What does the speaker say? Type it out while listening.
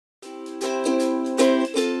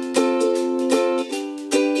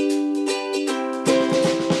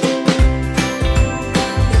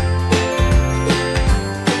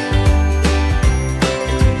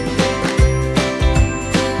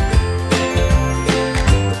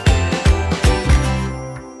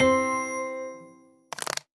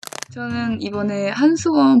일단 이번에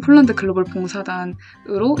한수원 폴란드 글로벌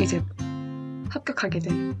봉사단으로 이제 합격하게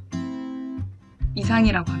된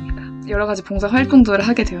이상이라고 합니다. 여러 가지 봉사 활동들을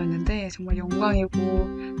하게 되었는데 정말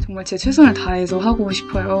영광이고 정말 제 최선을 다해서 하고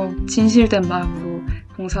싶어요. 진실된 마음으로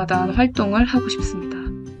봉사단 활동을 하고 싶습니다.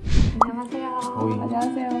 안녕하세요.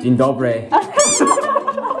 안녕하세요. Dzień dobry.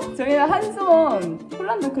 저희는 한수원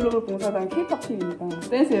폴란드 글로벌 봉사단 K-pop 팀입니다.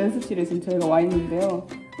 댄스 연습실에 지금 저희가 와 있는데요.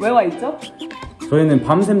 왜 와 있죠? 저희는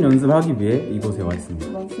밤샘 연습하기 위해 이곳에 와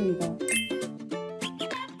있습니다. 맞습니다.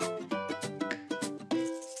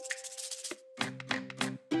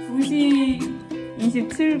 (2시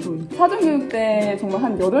 27분) 사전교육 때 정말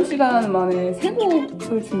한 8시간 만에 세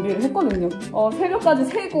곡을 준비를 했거든요. 새벽까지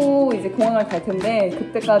세고 이제 공항을 갈 텐데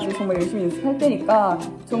그때까지 정말 열심히 연습할 테니까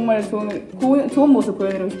정말 좋은 모습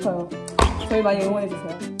보여드리고 싶어요. 저희 많이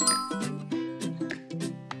응원해주세요.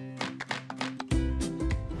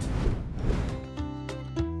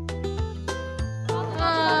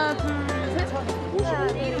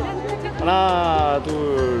 하나,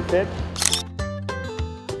 둘, 셋.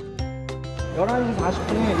 11시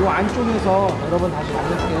 40분에 이 안쪽에서 여러분 다시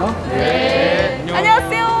만날게요. 네.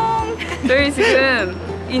 안녕하세요. 저희 지금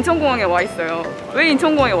인천공항에 와 있어요. 왜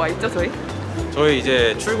인천공항에 와 있죠, 저희? 저희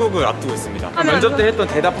이제 출국을 앞두고 있습니다. 면접 때 했던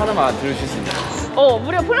대답 하나만 들려주실 수 있나요?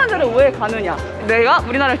 우리가 폴란드를 왜 가느냐? 내가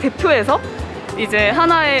우리나라를 대표해서 이제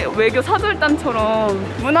하나의 외교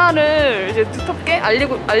사절단처럼 문화를 이제 두텁게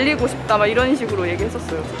알리고 싶다 막 이런 식으로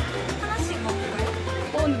얘기했었어요. 하나씩 먹을까요?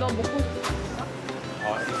 근데 나 먹고 싶어.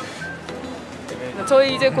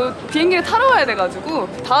 저희 이제 곧 비행기를 타러 와야 돼가지고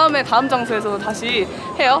다음 장소에서 다시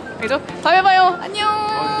해요. 그죠? 다음에 봐요. 안녕.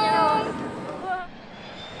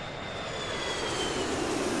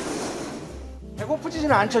 배고프지는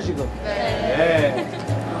않죠 지금? 네.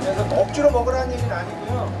 그래서 억지로 먹으라는 얘기는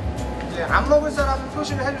아니고요. 이제 안 먹을 사람은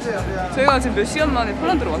표시를 해주세요. 그냥. 저희가 지금 몇 시간 만에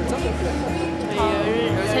폴란드로 왔죠? 저희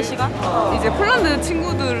 13시간? 이제 폴란드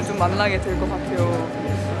친구들을 좀 만나게 될 것 같아요.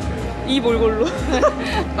 이 몰골로.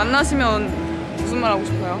 만나시면 무슨 말 하고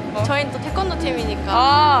싶어요? 저희는 또 태권도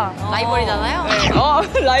팀이니까 라이벌이잖아요. 네.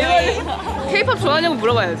 라이벌. K-pop 좋아하냐고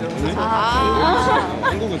물어봐야죠.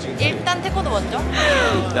 한국은 지금 일단 태권도 먼저.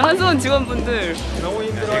 한수원 직원분들 너무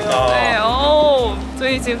힘들어요. 네,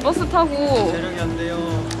 저희 지금 버스 타고 체력이 안 돼요.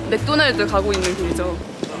 맥도날드 가고 있는 길이죠.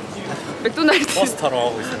 맥도날드 버스 타러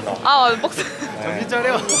가고 있습니다. 버스. 정신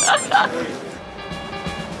차려.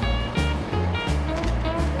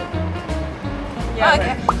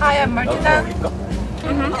 Hi, I'm Martina.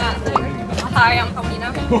 Hi, I'm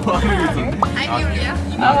Paulina. I'm Julia.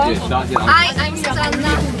 Hi, I'm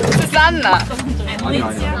Susanna. 수산나.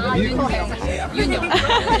 윤영.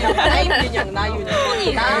 I'm 윤영. 나 윤영.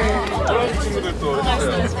 그런 친구들 또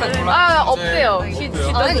없대요.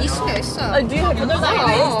 있어요. Do you have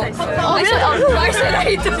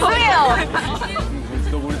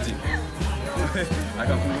너 모르지?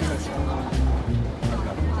 약간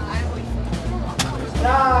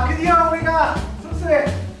자, 드디어 우리가 숙소에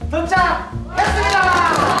도착했습니다.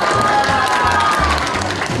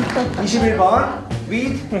 21번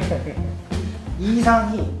with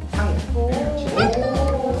이상희 상희.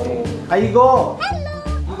 이거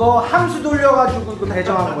함수 돌려가지고 이거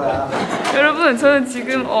배정한 거야. 여러분, 저는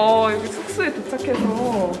지금 여기 숙소에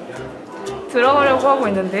도착해서 들어가려고 하고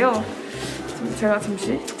있는데요. 지금 제가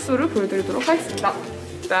잠시 숙소를 보여드리도록 하겠습니다.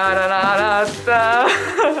 따라라라따.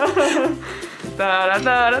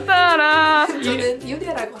 따라따라따라. 저는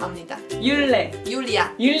유리아라고 합니다. 율리아.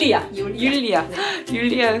 율리아.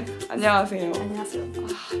 율리아. 안녕하세요. 안녕하세요.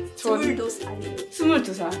 저는 22살이에요.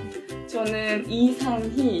 22살. 저는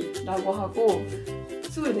이상희라고 하고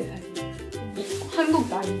 24살이에요. 한국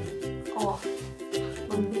나이.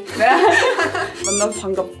 만나서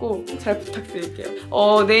반갑고 잘 부탁드릴게요.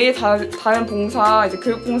 내일 다른 봉사, 이제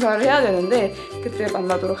교육봉사를 해야 되는데 그때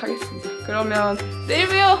만나도록 하겠습니다. 그러면 내일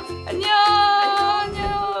봬요. 안녕.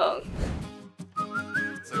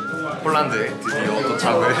 폴란드에 드디어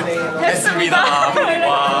도착을 했습니다.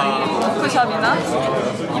 와. 워크숍이나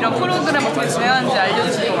이런 프로그램 어떻게 진행하는지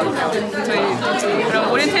알려주실 것 같아요. 저희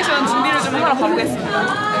그럼 오리엔테이션 준비를 좀 하러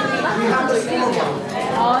가보겠습니다.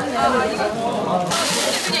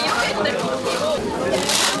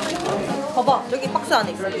 봐봐, 여기 박스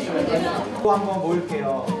안에 있어. 또 한번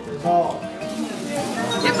모일게요. 그래서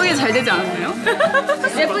예쁘게 잘 되지 않았나요?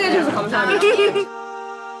 예쁘게 해주셔서 감사합니다.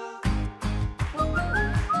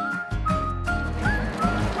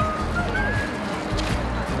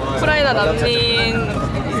 우크라이나 난민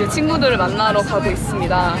이제 친구들을 만나러 가고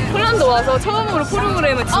있습니다. 폴란드 와서 처음으로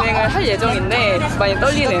프로그램을 진행을 할 예정인데 많이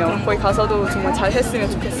떨리네요. 거기 가서도 정말 잘 했으면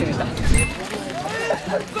좋겠습니다.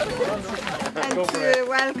 And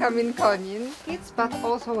welcoming Konin kids, but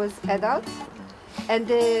also with adults. And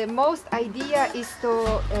the most idea is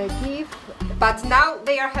to give, but now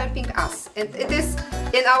they are helping us, and it is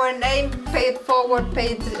in our name, paid forward,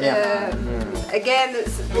 paid again.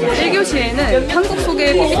 1교시에는 한국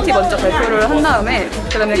소개 PPT 먼저 발표를 한 다음에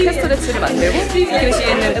그 다음에 캐스터레츠를 만들고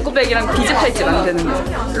 2교시에는 에코백이랑 비즈 팔찌 만드는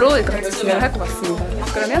걸로 같이 진행을 할 것 같습니다.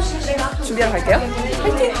 그러면 준비하러 갈게요.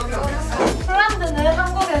 화이팅! 폴란드는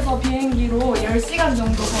한국에서 비행기로 10시간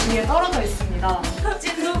정도 거리에 떨어져 있습니다.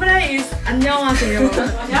 찐두브레이스 안녕하세요.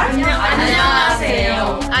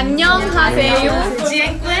 안녕하세요. 안녕하세요.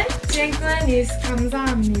 지엔꾼 is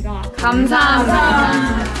감사합니다.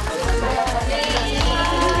 감사합니다.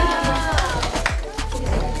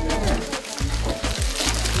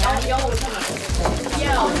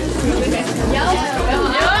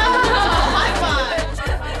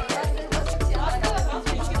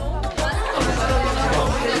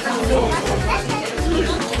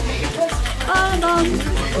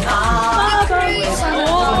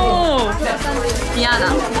 디아나.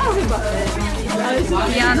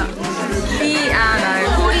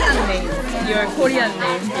 코리안 네임. Your Korean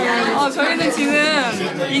name. 저희는 지금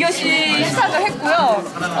 2교시 시작을 했고요.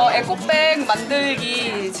 에코백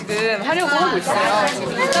만들기 지금 하려고 하고 있어요.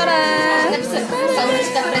 지금 짜란.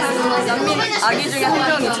 아기 중에 한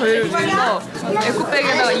명이 저희를 위해서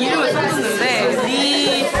에코백에다가 이름을 써줬는데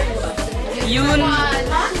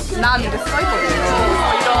리윤남 이렇게 써있거든요.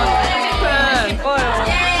 이런 예쁜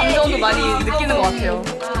감정도 많이 느끼는 것 같아요.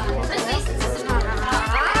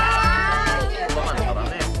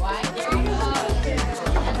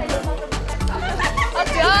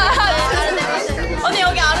 언니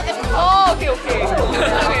여기 아르데. 오케이.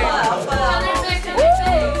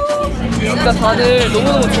 그러니까 다들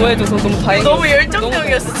너무너무 좋아해줘서 너무 다행이에요. 너무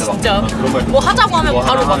열정적이었어 진짜. 뭐 하자고 하면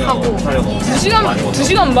바로 막 하고.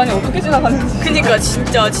 2시간 만에 어떻게 지나가는지. 그니까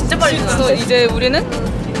진짜 빨리 지나갔어. 그래서 이제 우리는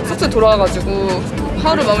숙소 돌아와가지고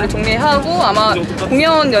하루 마무리 정리하고 아마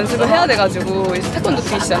공연 연습을 해야 돼가지고 이제 태권도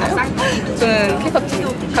팀이시잖아요. 저는 K-pop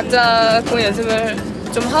팀. 각자 공연 연습을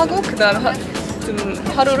좀 하고 그 다음에 좀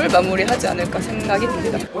하루를 마무리하지 않을까 생각이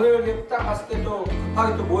듭니다. 오늘 이렇게 딱 봤을 때 또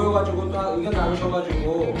급하게 또 모여가지고 또 의견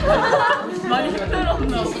나누셔가지고 많이 힘들었나?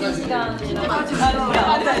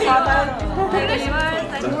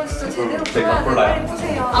 제가 몰라요.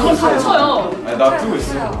 그럼 다쳐요. 나 두고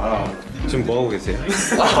있어. 지금 뭐 하고 계세요?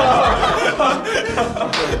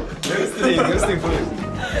 웨스팅 보고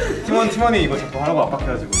있어요. 팀원이 이거 자꾸 하라고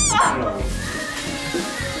압박해가지고.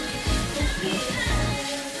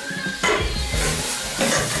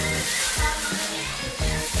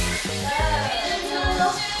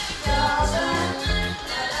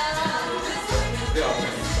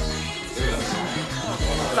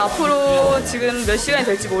 앞으로 지금 몇 시간이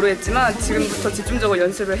될지 모르겠지만 지금부터 집중적으로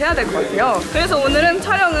연습을 해야 될 것 같아요. 그래서 오늘은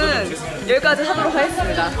촬영은 여기까지 하도록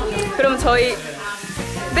하겠습니다. 그럼 저희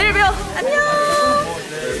내일 봬요. 안녕.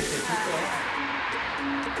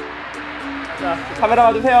 자, 카메라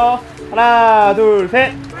봐주세요. 하나, 둘,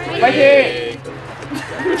 셋. 파이팅!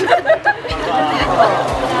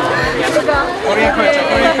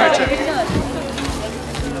 코리안 컬처.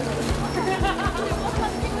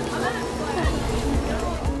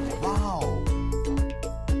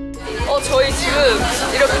 저희 지금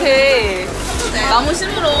이렇게 나무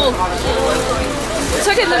심으러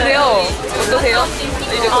도착했는데요. 어떠세요?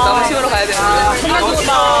 이제 곧 나무 심으러 가야 되는데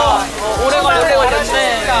생각보다 오래 걸렸는데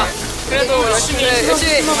그래도 열심히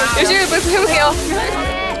해볼게요.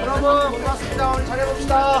 여러분 고맙습니다. 오늘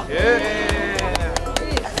잘해봅시다.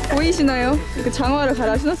 보이시나요? 이렇게 장화를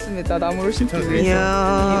갈아 신었습니다. 나무를 심기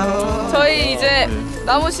위해서. 저희 이제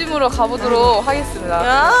나무 심으러 가보도록 하겠습니다.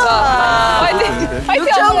 자, 화이팅! 화이팅!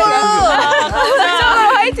 육정으로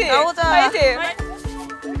화이팅! 가보자. 화이팅!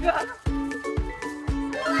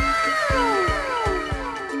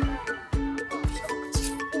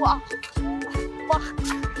 우와!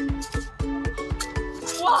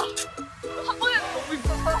 한 번에 너무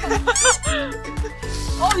이쁘다.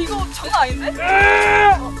 이거 장난 아닌데?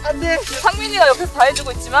 안돼. 상민이가 옆에서 다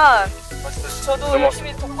해주고 있지만 저도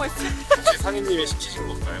열심히 돕고 있어요. 상인님이 시키신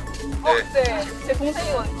건가요? 네. 제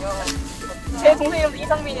동생이거든요. 제 동생이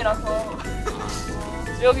이상민이라서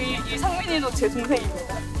여기 이 상민이도 제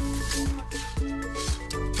동생입니다.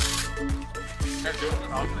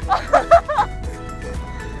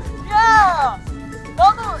 야!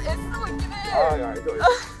 나도 애쓰고 있긴 해.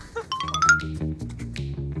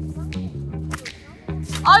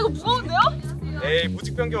 이거 무거운데요? 에이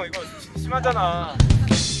무직 변경 이거 심하잖아.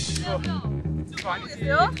 이거 아니지.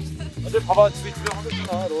 어제 봐봐 집에 하고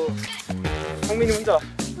있잖아 너. 상민이 혼자.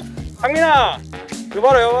 상민아!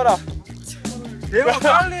 여봐라. 내가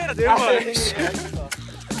빨리 해라 내가.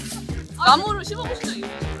 나무를 심어보시죠. 이거.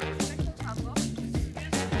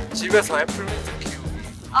 집에서 애플민트 키우기.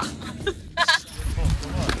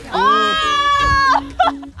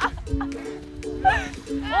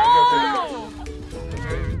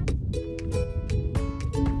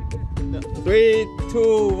 Three,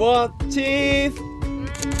 two, one, cheese.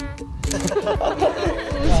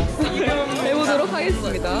 해보도록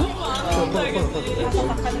하겠습니다.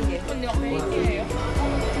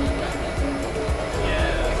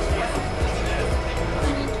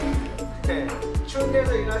 네, 추운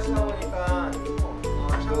데서 일하시다 보니까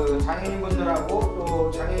그 장애인분들하고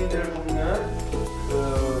또 장애인들을 돕는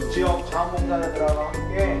그 지역 자원봉사자들하고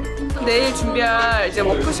함께 내일 준비할 이제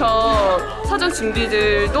워크숍 사전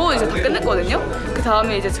준비들도 이제 다 끝냈거든요. 그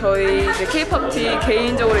다음에 이제 저희 이제 K-팝티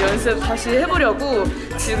개인적으로 연습 다시 해보려고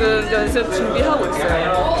지금 연습 준비하고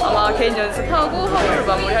있어요. 아마 개인 연습하고 하루를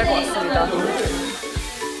마무리할 것 같습니다.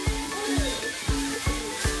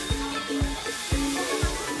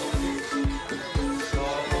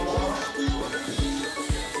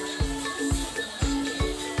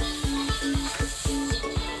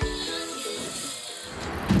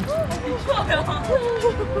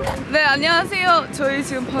 네, 안녕하세요. 저희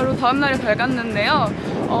지금 바로 다음날이 밝았는데요.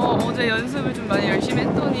 어제 연습을 좀 많이 열심히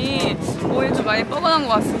했더니 몸이 좀 많이 뻐근한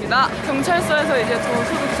것 같습니다. 경찰서에서 이제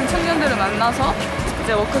저소득층 청년들을 만나서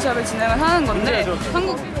이제 워크숍을 진행을 하는 건데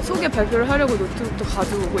한국 소개 발표를 하려고 노트북도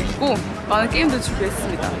가져오고 있고 많은 게임도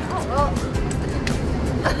준비했습니다.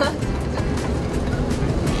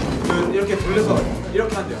 이렇게 돌려서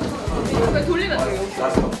이렇게 한대요. 돌리면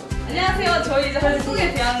돼요. 안녕하세요. 저희 이제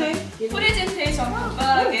한국에 대한 프레젠테이션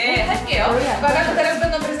간단하게 할게요. Uwaga, teraz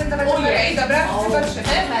będą prezentować kolei. Dobra, zobaczymy.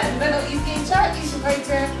 Będą i zdjęcia, i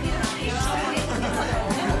słuchajcie.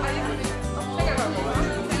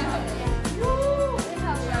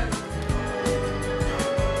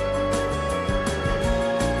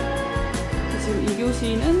 지금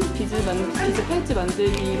 2교시는 비즈 팔찌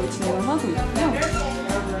만들기로 진행을 하고 있고요.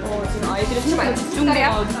 지금 아이들의 생각보다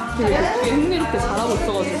집중도가 되게 높게 흥미롭게 잘하고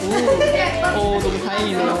있어가지고 너무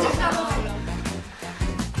다행이네요.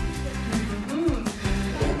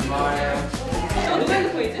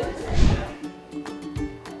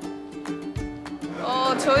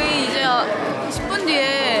 저희 이제 10분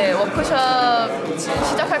뒤에 워크숍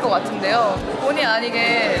시작할 것 같은데요. 본의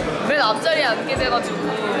아니게 맨 앞자리에 앉게 돼가지고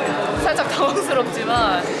살짝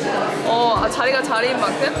당황스럽지만 자리가 자리인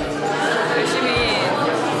만큼 열심히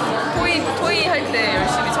토이 할 때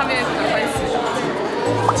열심히 참여해 보도록 하겠습니다.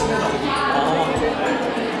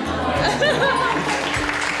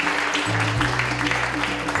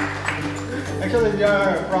 Actually, we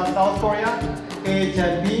are from South Korea,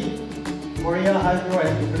 KHNB, Korea Hydro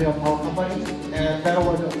and Nuclear Power Company, and Federal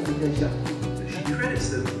World Organization. She credits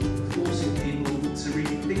them for forcing people to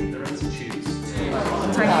rethink their attitudes.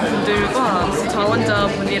 장애인분들과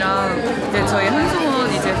자원자분이랑 이제 저희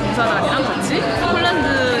한수원 이제 봉사단이랑 같이 폴란드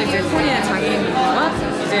이제 코리아 장애인분들과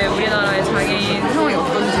이제 우리나라의 장애인 상황이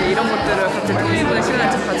어떤지 이런 것들을 같이 또 1분의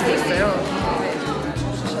시간을 좀 가지고 있어요.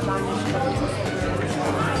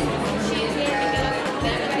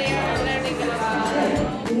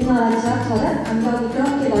 우리나라 지하철은 간격이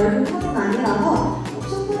그렇게 넓은 편은 아니라서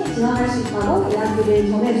충분히 지나갈 수 있다고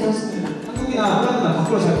이야기를 전해주었습니다. 한국이나 폴란드나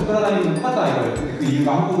밖으로 잘 돌아다니는 것 같다 이거예요. 근데 그 이유가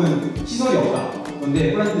한국은 시설이 없다.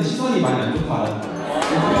 그런데 폴란드는 시설이 많이 안 좋다라는 거예요.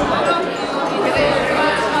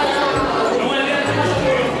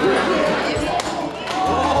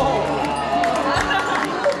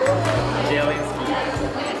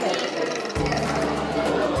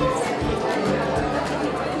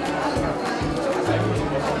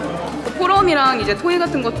 포럼이랑 이제 토이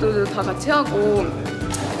같은 것도 다 같이 하고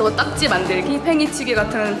또 딱지 만들기, 팽이치기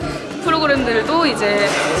같은 프로그램들도 이제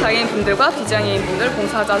장애인분들과 비장애인분들,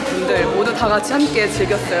 봉사자분들 모두 다 같이 함께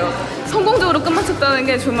즐겼어요. 성공적으로 끝마쳤다는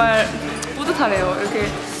게 정말 뿌듯하네요. 이렇게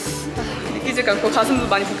믿기지가 않고 가슴도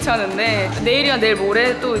많이 벅차는데 내일이나 내일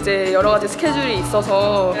모레 또 이제 여러 가지 스케줄이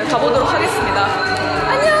있어서 가보도록 하겠습니다.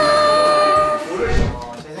 안녕!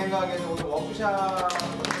 제 생각에는 오늘 워크샵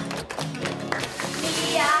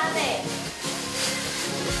미안해.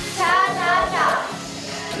 자자자.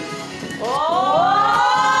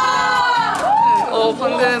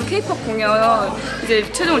 방금 K-팝 공연 이제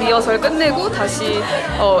최종 리허설 끝내고 다시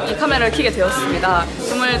이 카메라를 켜게 되었습니다.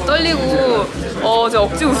 정말 떨리고 저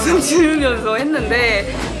억지 웃음 지으면서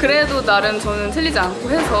했는데 그래도 나름 저는 틀리지 않고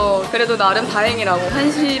해서 그래도 나름 다행이라고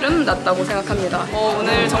한시름 났다고 생각합니다.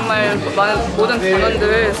 오늘 정말 많은 모든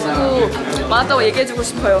단원들 수고 많았다고 얘기해주고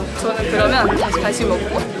싶어요. 저는 그러면 다시 간식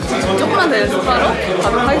먹고 조금만 더 연습하러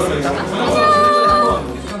가도록 하겠습니다. 안녕!